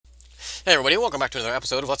Hey everybody, welcome back to another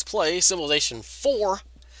episode of Let's Play Civilization 4.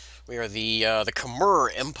 We are the Khmer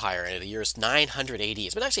Empire, and the year is 980.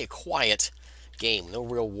 It's been actually a quiet game, no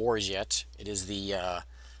real wars yet. It is the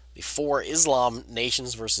four Islam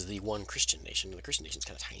nations versus the one Christian nation. The Christian nation's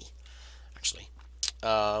kind of tiny, actually.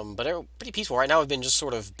 But they're pretty peaceful. Right now we've been just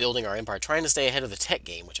sort of building our empire, trying to stay ahead of the tech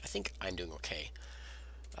game, which I think I'm doing okay.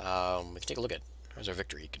 We can take a look at, how's our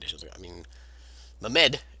victory conditions. I mean,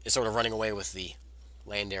 Mehmed is sort of running away with the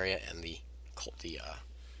land area and the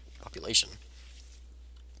population.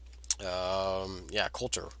 Yeah,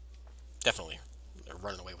 culture, definitely. They're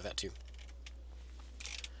running away with that too.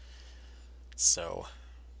 So,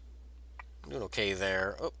 I'm doing okay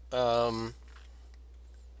there. Oh,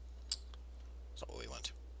 that's not what we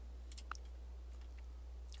want.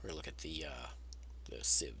 We're gonna look at the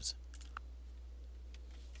civs.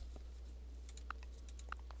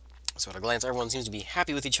 So at a glance, everyone seems to be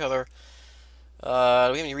happy with each other. Do we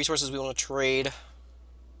have any resources we want to trade?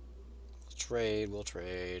 We'll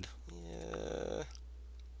trade. Yeah.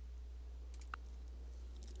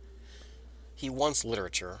 He wants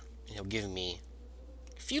literature, and he'll give me...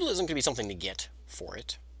 Feudalism could be something to get for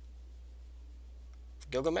it.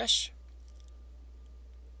 Gilgamesh?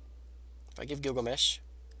 If I give Gilgamesh...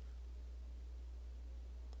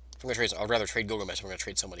 If I'm gonna trade, I'd rather trade Gilgamesh if I'm gonna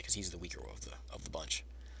trade somebody, because he's the weaker of the bunch.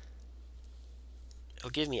 He'll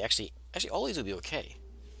give me, actually all these would be okay.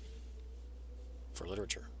 For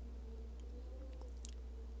literature.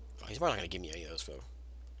 Oh, he's probably not gonna give me any of those, though.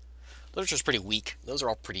 Literature's pretty weak. Those are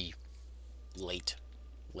all pretty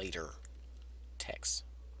later texts.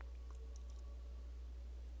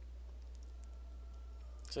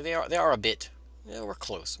 So they are a bit. Yeah, we're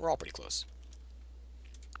close. We're all pretty close.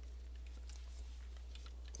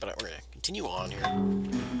 But we're gonna continue on here.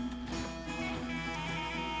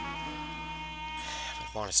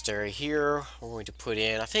 Monastery here. We're going to put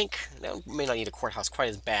in. I think that may not need a courthouse quite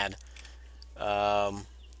as bad.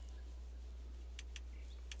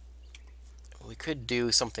 We could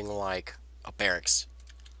do something like a barracks.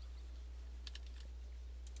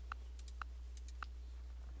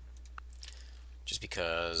 Just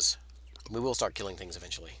because we will start killing things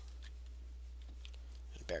eventually.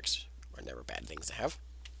 And barracks are never bad things to have.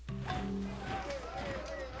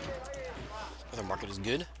 Other market is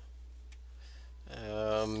good.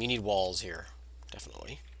 You need walls here,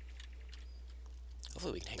 definitely.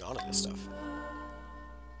 Hopefully we can hang on to this stuff.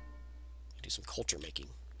 Do some culture making.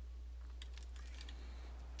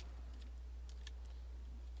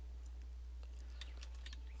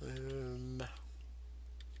 And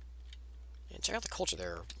check out the culture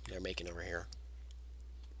they're making over here.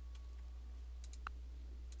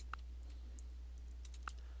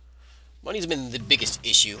 Money's been the biggest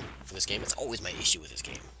issue for this game. It's always my issue with this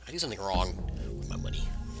game. I do something wrong with my money.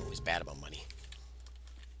 I'm always bad about money.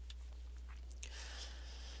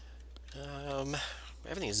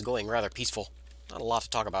 Everything is going rather peaceful. Not a lot to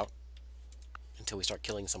talk about until we start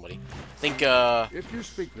killing somebody. I think if you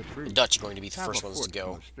speak the truth, the Dutch are going to be the first ones to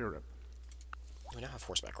go. We now have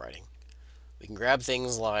horseback riding. We can grab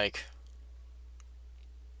things like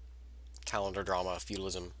calendar drama,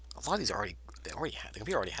 feudalism. A lot of these the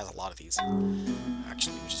computer already has a lot of these,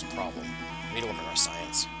 actually, which is a problem. We need to work on our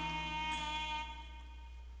science.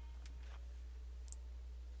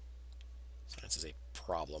 Science is a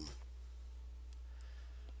problem.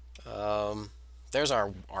 There's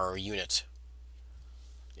our unit.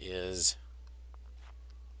 Is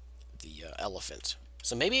the elephant.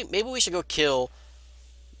 So maybe we should go kill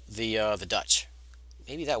the Dutch.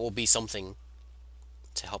 Maybe that will be something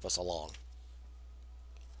to help us along.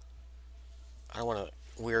 I don't want to...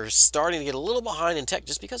 We're starting to get a little behind in tech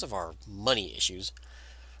just because of our money issues.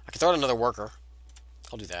 I can throw out another worker.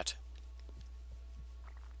 I'll do that.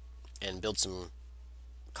 And build some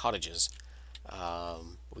cottages.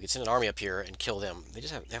 We could send an army up here and kill them. They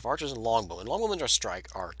have archers and longbowmen. Longbowmen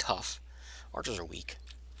are tough. Archers are weak.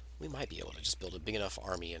 We might be able to just build a big enough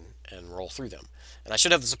army and roll through them. And I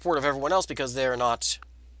should have the support of everyone else because they're not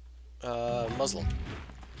Muslim. I'm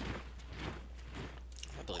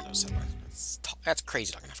not building those settlers. That's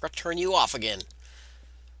crazy talking. I forgot to turn you off again.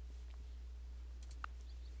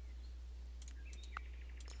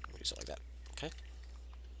 Do something like that. Okay.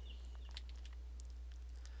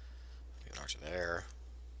 An archer there.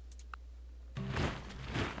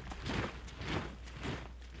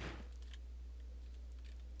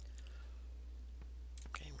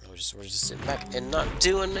 Okay, we're just sitting back and not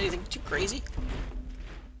doing anything too crazy.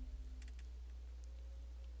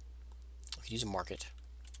 We could use a market.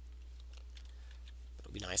 It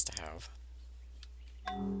would be nice to have.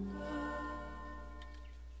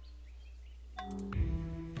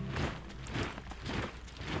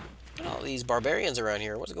 all these barbarians around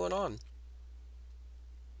here. What's going on?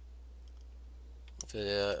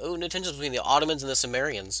 Oh, no tensions between the Ottomans and the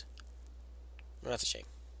Sumerians. Oh, that's a shame.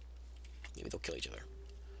 Maybe they'll kill each other.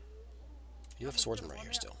 You have a swordsman right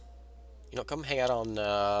here still. You know, come hang out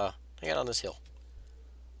on this hill.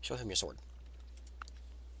 Show him your sword.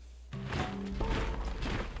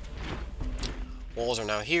 Walls are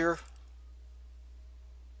now here.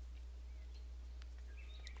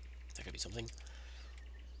 That could be something.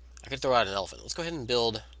 I could throw out an elephant. Let's go ahead and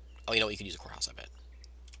build... Oh, you know what? You could use a courthouse, I bet.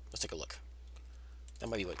 Let's take a look. That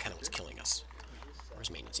might be what kind of what's killing us.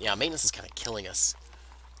 Where's maintenance? Yeah, maintenance is kind of killing us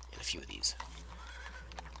in a few of these.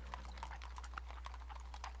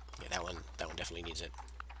 Yeah, that one definitely needs it.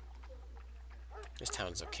 This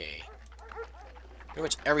town's okay. Pretty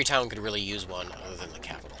much every town could really use one other than the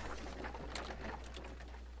capital.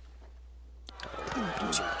 Don't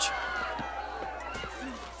do too much.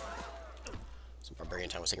 Some barbarian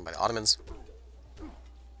town was taken by the Ottomans.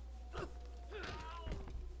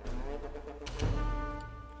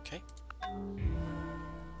 Okay.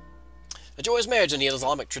 A joyous marriage in the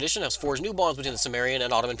Islamic tradition has forged new bonds between the Sumerian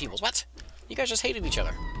and Ottoman peoples. What? You guys just hated each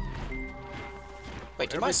other. Wait,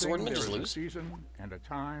 did my swordman just lose? A season and a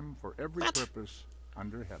time for every purpose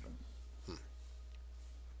under heaven. I'm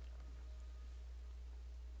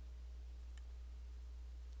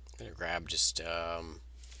gonna grab just a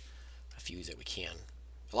few that we can.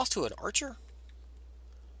 I lost to an archer?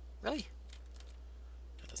 Really?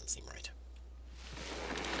 That doesn't seem right.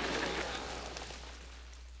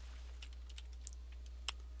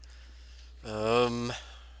 Let's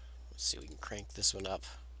see if we can crank this one up.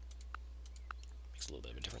 Makes a little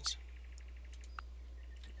bit of a difference.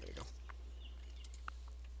 There we go.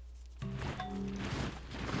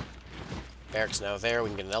 Barracks now there. We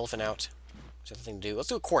can get an elephant out. There's other thing to do. Let's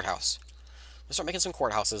do a courthouse. Let's start making some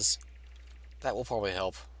courthouses. That will probably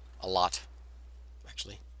help a lot,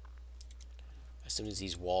 actually. As soon as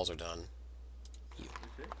these walls are done. You.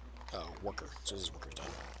 Worker. As soon as this worker's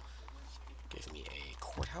done. Give me a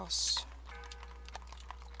courthouse.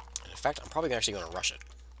 And in fact, I'm probably actually going to rush it.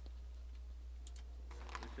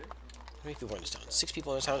 How many people are in this town? 6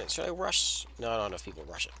 people in this town. Should I rush? No, not enough people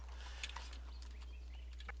to rush it.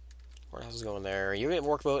 Courthouse is going there. You get a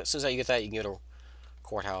workboat. As soon as you get that, you can get a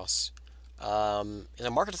courthouse. Is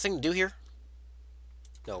a market the thing to do here?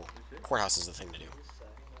 No, courthouse is the thing to do.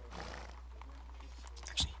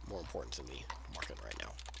 Actually, more important than the market right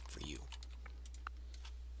now for you.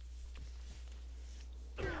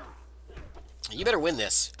 You better win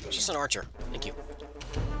this. It's just an archer. Thank you.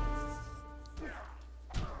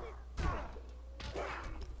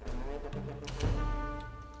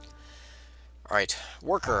 Alright,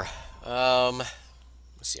 worker. Let's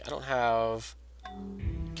see, I don't have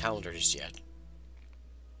calendar just yet.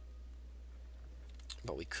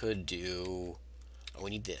 But we could do... Oh, we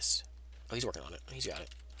need this. Oh, he's working on it. He's got it.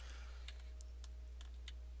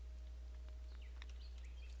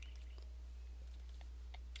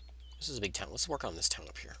 This is a big town. Let's work on this town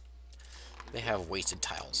up here. They have wasted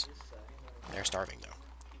tiles. They're starving,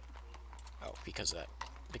 though. Oh, because of that.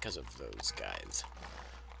 Because of those guys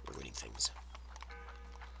ruining things.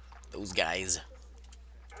 Those guys.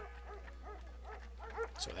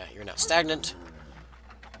 So that you're now stagnant,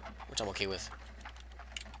 which I'm okay with.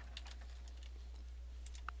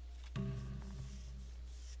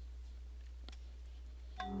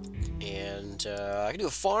 And I can do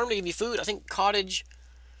a farm to give you food. I think cottage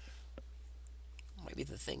might be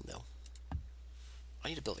the thing, though. I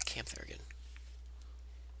need to build a camp there again.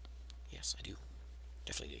 Yes, I do.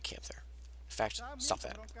 Definitely need a camp there. In fact, stop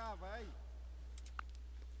that.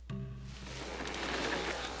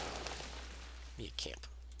 Need a camp.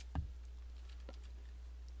 I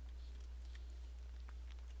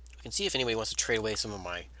can see if anybody wants to trade away some of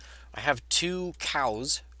my... I have 2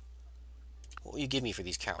 cows. What will you give me for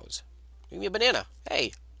these cows? Give me a banana.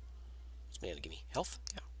 Hey! What's banana give me? Health?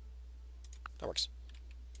 Yeah. That works.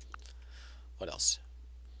 What else?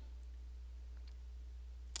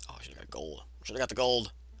 Oh, I should have got gold. Should have got the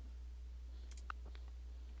gold.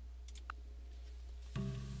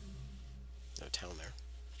 No town there.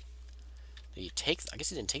 Did he take... I guess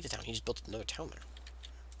he didn't take the town. He just built another town there.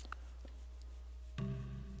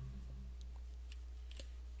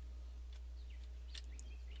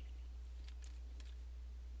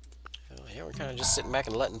 Yeah, we're kind of just sitting back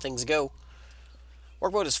and letting things go.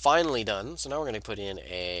 Workboat is finally done, so now we're going to put in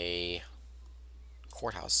a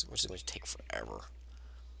courthouse, which is going to take forever.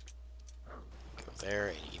 Go there,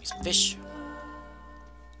 and you give me some fish.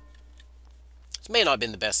 This may not have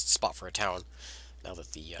been the best spot for a town, now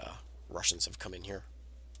that the Russians have come in here.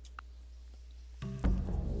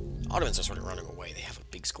 Ottomans are sort of running away. They have a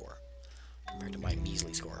big score. compared to my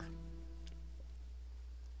measly score.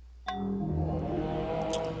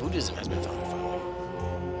 Buddhism has been founded finally.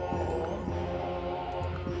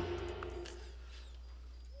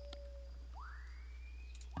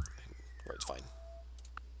 Road's fine.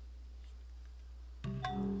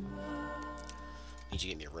 Need you to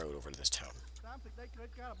get me a road over to this town.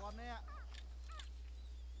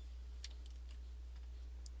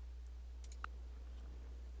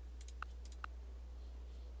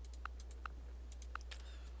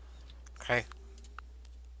 Okay.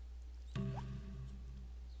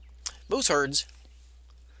 Moose herds.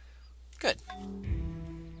 Good.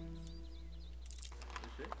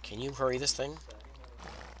 Can you hurry this thing?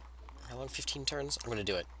 How long? 15 turns? I'm gonna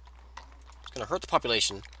do it. It's gonna hurt the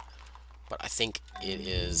population, but I think it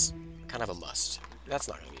is kind of a must. That's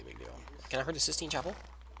not gonna be a big deal. Can I hurt the Sistine Chapel?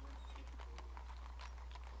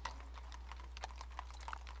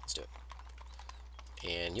 Let's do it.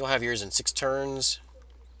 And you'll have yours in 6 turns.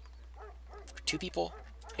 For 2 people?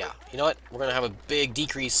 Yeah. You know what? We're gonna have a big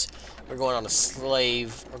decrease. We're going on a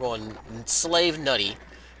slave. We're going slave nutty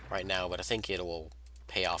right now, but I think it will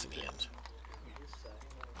pay off in the end.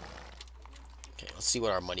 Okay, let's see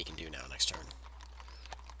what our money can do now next turn.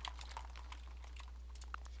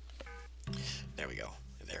 There we go.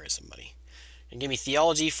 There is some money. And give me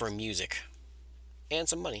theology for music. And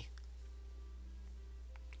some money.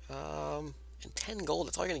 And 10 gold.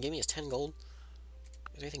 That's all you're going to give me is 10 gold?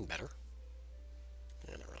 Is there anything better?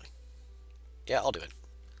 Yeah, not really. Yeah, I'll do it.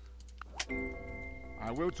 I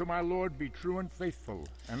will to my lord be true and faithful,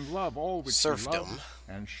 and love all which Serfdom. he loves,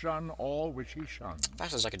 and shun all which he shuns.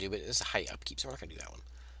 Fastest I could do, but it's a high upkeep, so we're not going to do that one.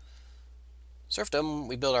 Serfdom,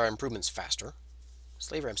 we build our improvements faster.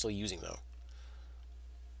 Slavery I'm still using, though.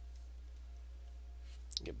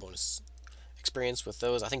 Get bonus experience with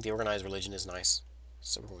those. I think the organized religion is nice.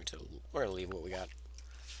 So we're going to leave what we got.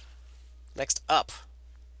 Next up.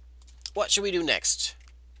 What should we do next?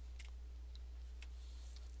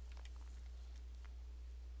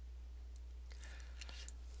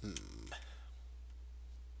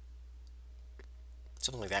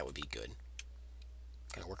 Something like that would be good.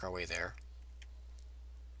 Kind of work our way there.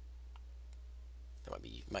 That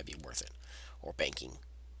might be worth it. Or banking.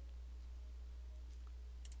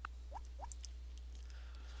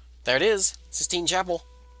 There it is. Sistine Chapel.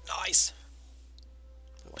 Nice.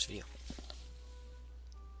 Watch the video.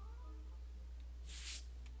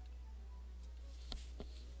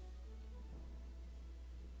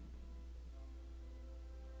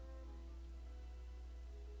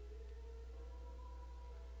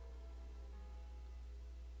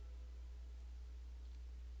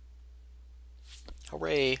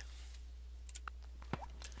 Hooray.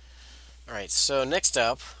 Alright, so next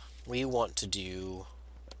up, we want to do...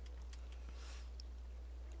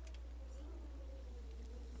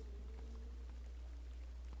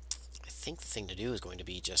 I think the thing to do is going to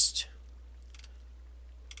be just...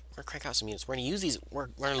 We're going to crank out some units. We're going to use these... We're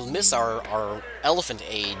going to miss our elephant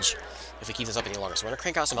age if we keep this up any longer. So we're going to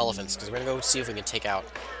crank out some elephants, because we're going to go see if we can take out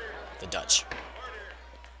the Dutch.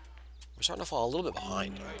 We're starting to fall a little bit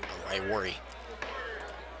behind. I worry.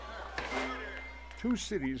 2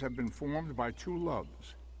 cities have been formed by 2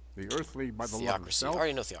 loves. The earthly by the love of self. I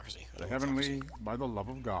already know theocracy. The heavenly by the love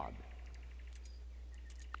of God.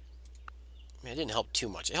 I mean, it didn't help too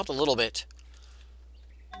much. It helped a little bit.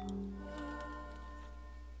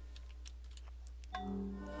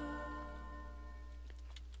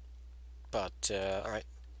 But, alright.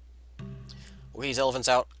 We'll get these elephants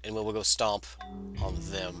out, and we'll go stomp on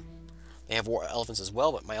them. They have war elephants as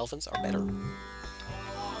well, but my elephants are better.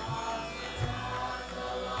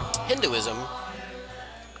 Hinduism.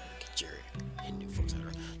 Get your Hindu folks out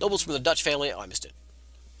of here. Nobles from the Dutch family. Oh, I missed it.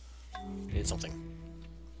 They did something.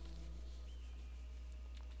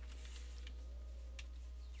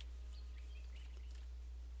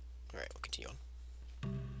 Alright, we'll continue on.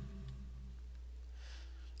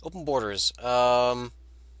 Open borders. No.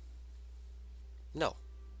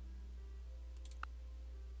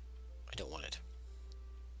 I don't want it.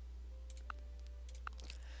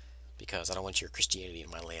 Because I don't want your Christianity in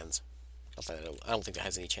my lands. I don't think that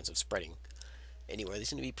has any chance of spreading anywhere. They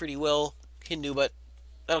seem to be pretty well Hindu, but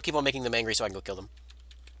that'll keep on making them angry so I can go kill them.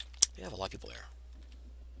 They have a lot of people there.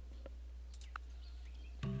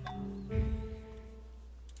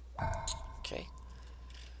 Okay.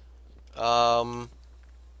 I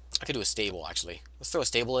could do a stable, actually. Let's throw a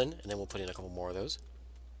stable in, and then we'll put in a couple more of those.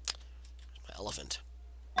 My elephant.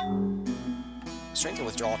 Strength and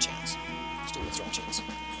withdrawal chance. Let's do withdrawal chance.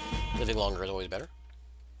 Living longer is always better.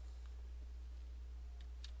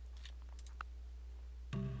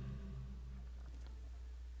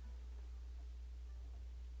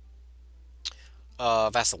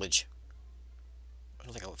 Vassalage. I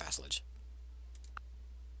don't think I want vassalage.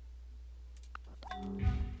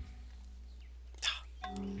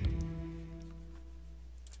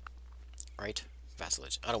 Right?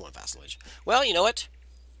 Vassalage. I don't want vassalage. Well, you know what?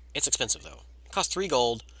 It's expensive, though. It costs 3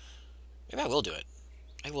 gold. Maybe I will do it.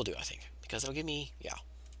 I will do it, I think. Because it'll give me... yeah.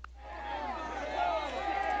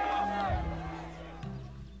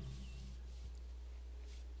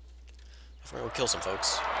 If we're going to kill some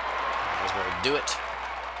folks, might as well do it.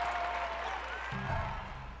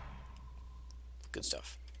 Good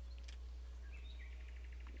stuff.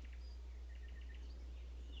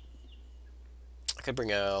 I could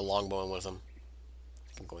bring a longbow in with them.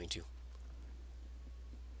 I think I'm going to.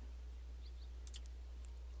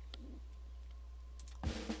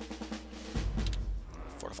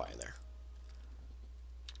 Fortify in there.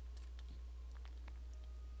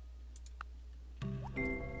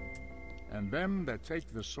 And them that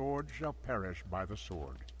take the sword shall perish by the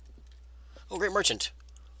sword. Oh, great merchant.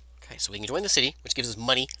 Okay, so we can join the city, which gives us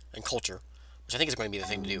money and culture, which I think is going to be the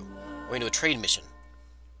thing to do. We're going to do a trade mission.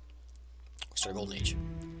 Start a golden age.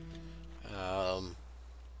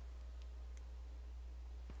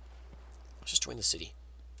 Let's just join the city.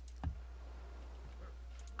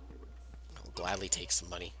 I'll gladly take some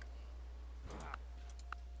money.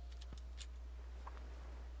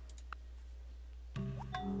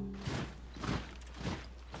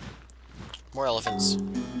 More elephants.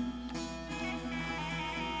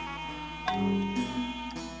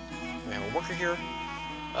 We have a worker here.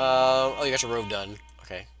 Oh, you got your robe done.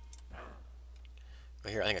 Okay.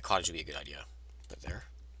 Right here, I think a cottage would be a good idea. Right there.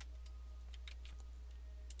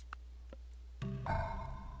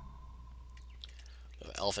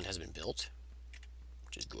 The elephant has been built,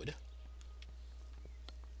 which is good.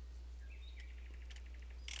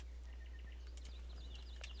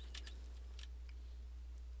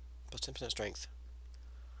 Plus 10% strength.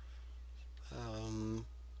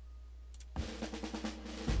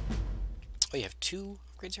 Oh, you have 2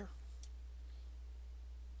 upgrades here?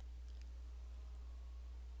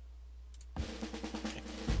 Okay.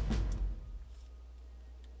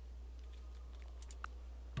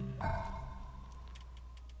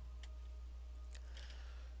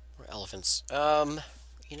 More elephants.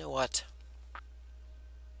 You know what?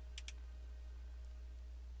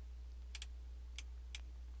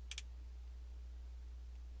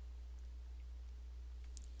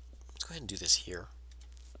 Let's go ahead and do this here.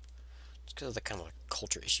 Just because of the kind of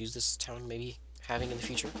culture issues this town may be having in the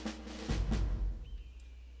future.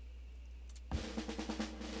 There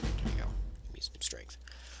you go. Give me some strength.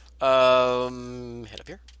 Head up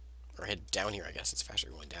here. Or head down here, I guess. It's faster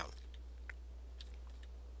going down.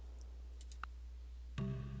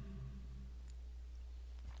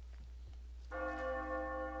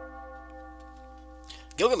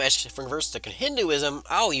 Gilgamesh converts to Hinduism.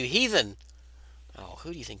 Oh, you heathen! Oh,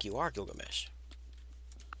 who do you think you are, Gilgamesh?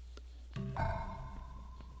 I'm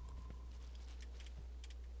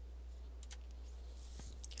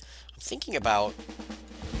thinking about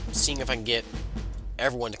seeing if I can get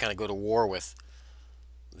everyone to kind of go to war with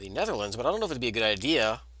the Netherlands, but I don't know if it'd be a good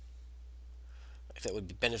idea, if that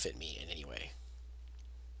would benefit me in any way.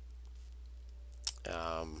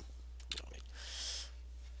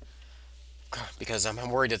 Because I'm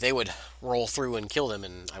worried that they would roll through and kill them,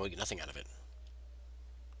 and I would get nothing out of it.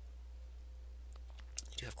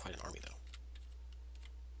 You do have quite an army, though.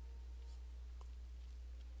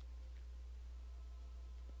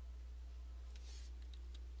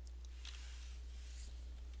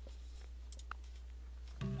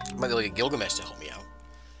 I might be able to get Gilgamesh to help me out.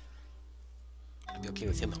 I'd be okay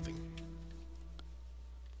with him helping.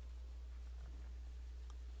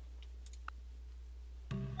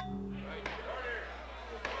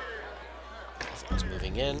 It's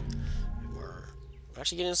moving in. We're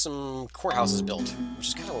actually getting some courthouses built, which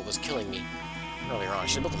is kind of what was killing me earlier on. I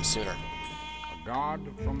should have built them sooner. A god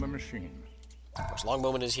from the machine. Of course,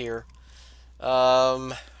 Longbowman is here.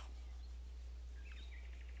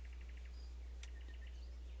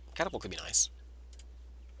 Catapult could be nice.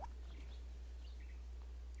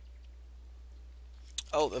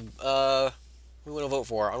 Oh, who want to vote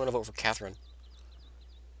for? I'm going to vote for Catherine.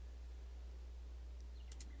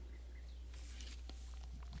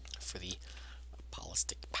 For the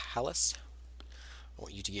Apollistic Palace. I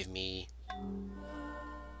want you to give me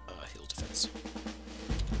Hill Defense.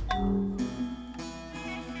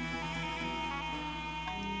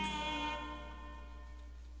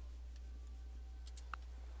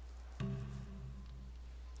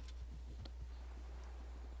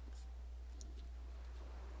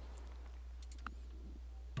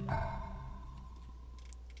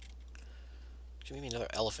 Maybe another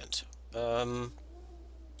elephant.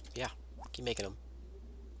 Yeah, keep making them.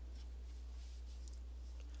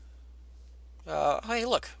 Hey,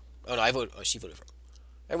 look. Oh, no, I voted. Oh, she voted for him.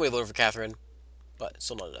 Everybody voted for Catherine, but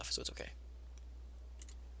still not enough, so it's okay.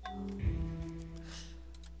 What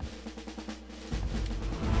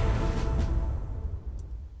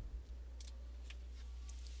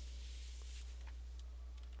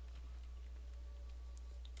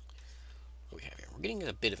do we have here? We're getting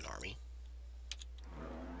a bit of an army.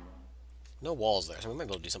 No walls there, so we might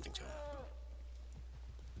be able to do something to them.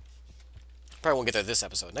 Probably won't get there this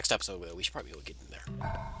episode. Next episode, we should probably be able to get in there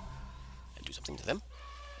and do something to them.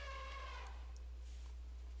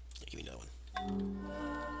 Yeah, give me another one.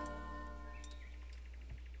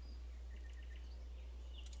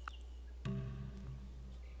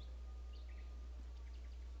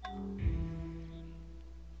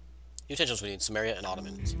 New tensions between Samaria and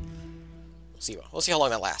Ottomans. We'll see how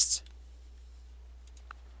long that lasts.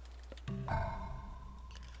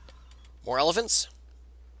 More elephants?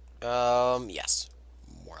 Yes.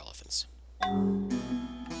 More elephants. Give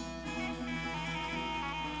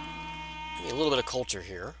me a little bit of culture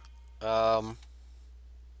here. Could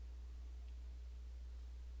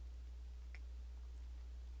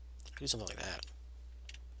do something like that.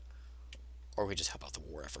 Or we just help out the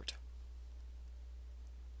war effort.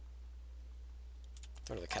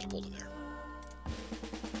 Throw another catapult in there.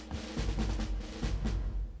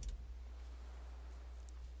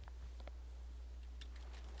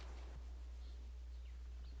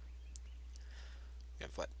 We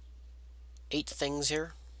have what? 8 things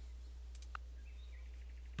here?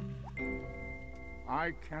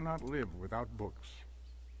 I cannot live without books.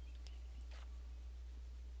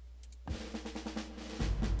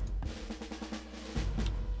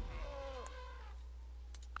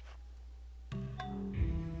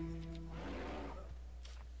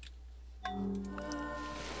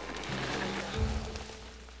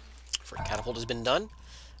 First catapult has been done.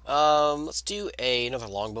 Let's do another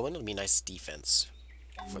longbowman. It'll be a nice defense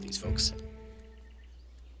for these folks.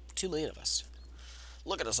 2 million of us.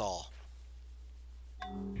 Look at us all.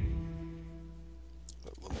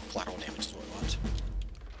 More collateral damage is what we want.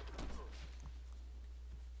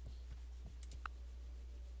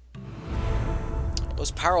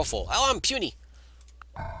 Most powerful. Oh, I'm puny.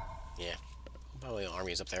 Yeah. Probably the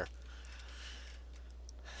army is up there.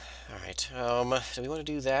 Alright, do we want to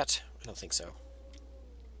do that? I don't think so.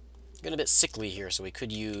 Getting a bit sickly here, so we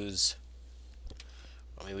could use...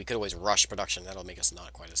 I mean, we could always rush production. That'll make us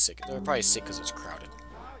not quite as sick. They're probably sick because it's crowded.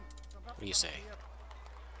 What do you say?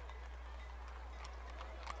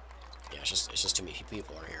 Yeah, it's just too many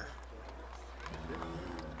people are here.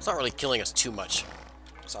 It's not really killing us too much,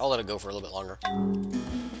 so I'll let it go for a little bit longer.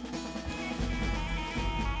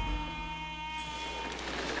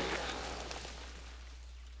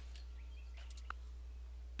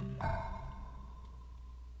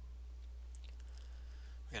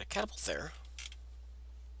 We got a catapult there.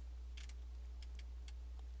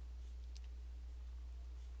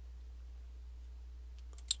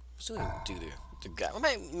 So we do the guy.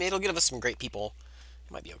 Maybe it'll give us some great people.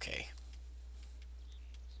 It might be okay.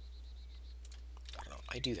 I don't know.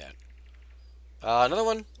 I do that. Another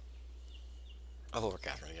one. I'll vote for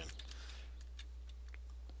Catherine again.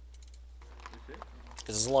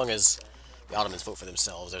 Because as long as the Ottomans vote for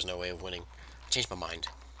themselves, there's no way of winning. I changed my mind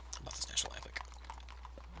about this national epic.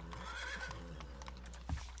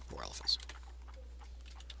 More elephants.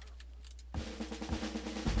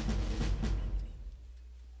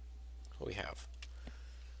 What do we have?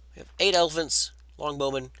 We have 8 elephants,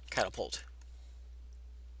 longbowmen, catapult.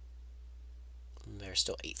 And there's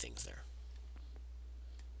still 8 things there.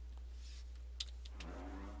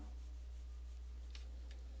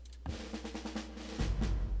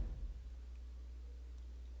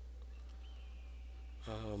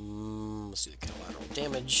 Let's do the collateral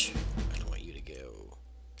damage. I don't want you to go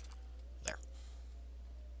there.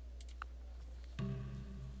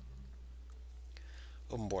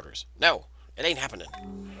 Open borders. No, it ain't happening.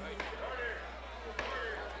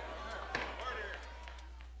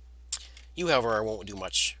 You, however, won't do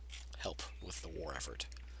much help with the war effort.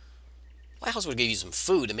 Lighthouse would give you some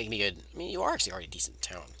food to make me good. I mean, you are actually already a decent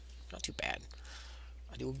town. Not too bad.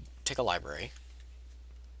 I do take a library.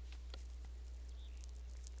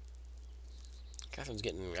 Catherine's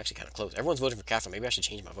getting actually kind of close. Everyone's voting for Catherine. Maybe I should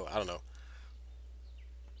change my vote. I don't know.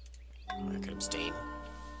 I could abstain.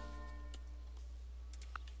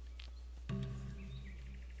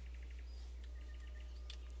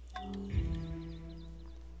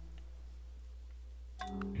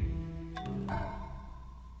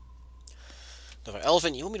 Another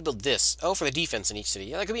elephant. You want me to build this? Oh, for the defense in each city.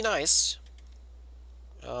 Yeah, that could be nice.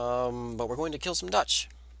 But we're going to kill some Dutch.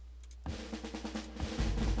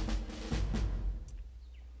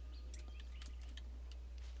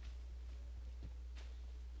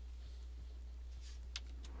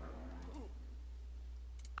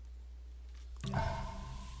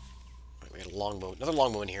 longbow, another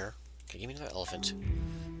longbow in here. Okay, give me another elephant.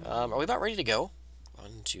 Are we about ready to go?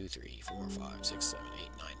 1, 2, 3, 4, 5, 6, 7, 8,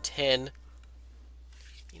 9, 10.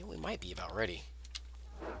 You know, we might be about ready.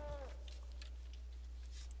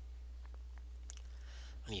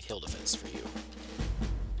 I need hill defense for you.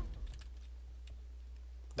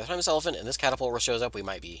 By the time this elephant and this catapult shows up, we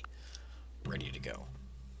might be ready to go.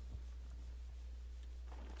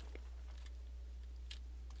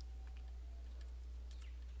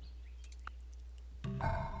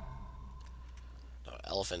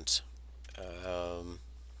 Elephant. I'm going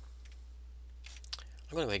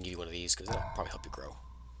to go ahead and give you one of these because it'll probably help you grow.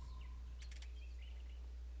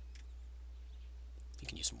 You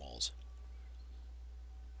can use some walls.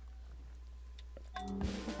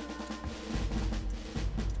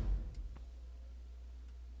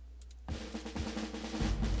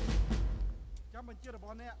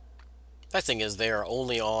 Nice thing is they are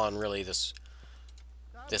only on really this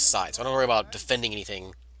side, so I don't worry about defending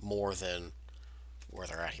anything more than where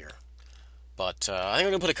they're at here. But I think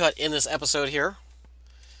we're going to put a cut in this episode here.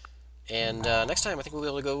 And next time I think we'll be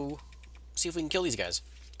able to go see if we can kill these guys.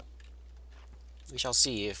 We shall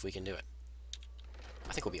see if we can do it.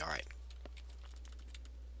 I think we'll be alright.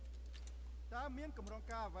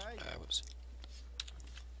 Whoops.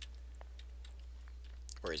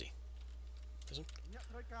 Where is he? Give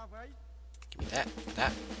me that,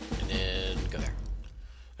 and then go there.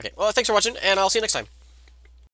 Okay, well, thanks for watching, and I'll see you next time.